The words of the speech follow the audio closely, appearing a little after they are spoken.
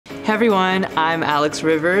Hey everyone, I'm Alex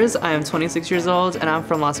Rivers. I am 26 years old and I'm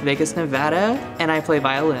from Las Vegas, Nevada, and I play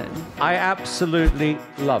violin. I absolutely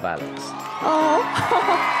love Alex. Oh.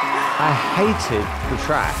 I hated the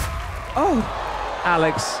track. Oh.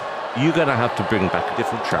 Alex, you're gonna have to bring back a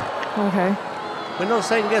different track. Okay. We're not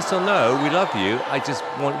saying yes or no, we love you. I just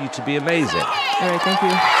want you to be amazing. All right, thank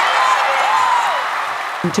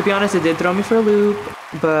you. To be honest, it did throw me for a loop,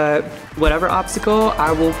 but whatever obstacle,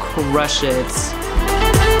 I will crush it.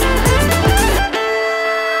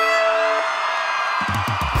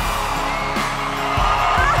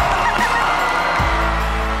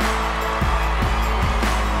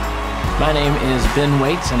 My name is Ben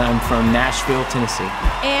Waits, and I'm from Nashville, Tennessee.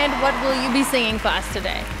 And what will you be singing for us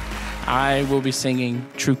today? I will be singing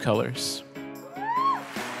True Colors.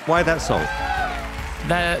 Why that song?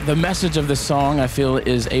 The message of the song, I feel,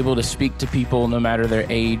 is able to speak to people no matter their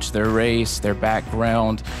age, their race, their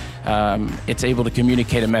background. It's able to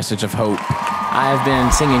communicate a message of hope. I've been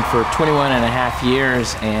singing for 21.5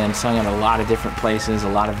 years and sung in a lot of different places, a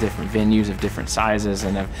lot of different venues of different sizes,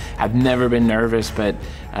 and I've never been nervous, but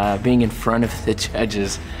being in front of the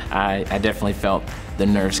judges, I definitely felt the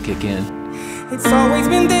nerves kick in. It's always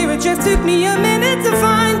been there, it just took me a minute to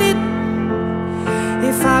find it.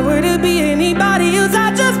 If I were to be anybody else,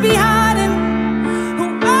 I'd just be hiding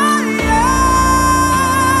who I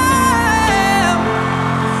am,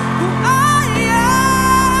 who I am.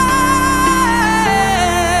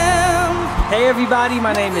 Hey everybody,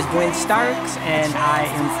 my name is Wyn Starks and I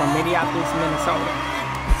am from Minneapolis, Minnesota.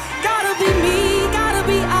 Gotta be me, gotta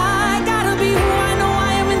be I, gotta be who I know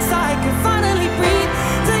I am inside. Can finally breathe,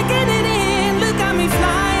 taking it in, look at me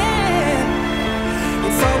flying.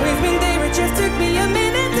 It's always been there, it just took me a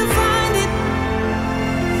minute to find it.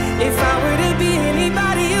 If I were to be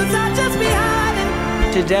anybody else, I'd just be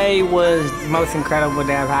hiding. Today was the most incredible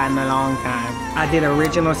day I've had in a long time. I did an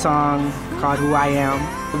original song called Who I Am.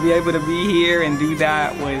 To be able to be here and do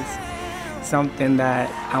that was something that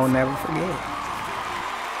I will never forget.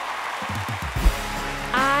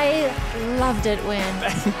 I loved it, Wyn.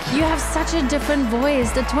 You have such a different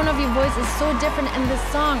voice. The tone of your voice is so different in this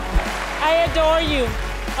song. I adore you.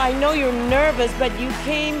 I know you're nervous, but you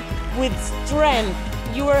came with strength.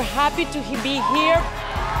 You were happy to be here.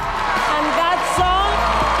 And that song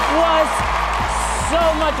was so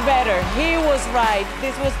much better. He was right.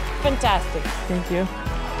 This was fantastic. Thank you.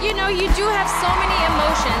 You know, you do have so many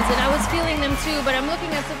emotions, and I was feeling them too, but I'm looking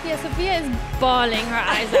at Sofia. Sofia is bawling her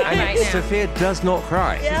eyes out right now. Sophia does not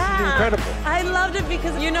cry. Yeah. This is incredible. I loved it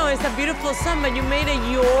because, you know, it's a beautiful song, but you made it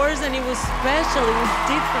yours, and it was special. It was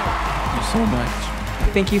different. Thank you so much.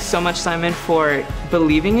 Thank you so much, Simon, for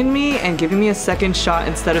believing in me and giving me a second shot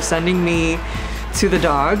instead of sending me to the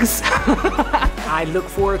dogs. I look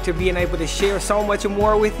forward to being able to share so much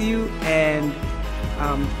more with you and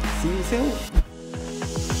see you soon.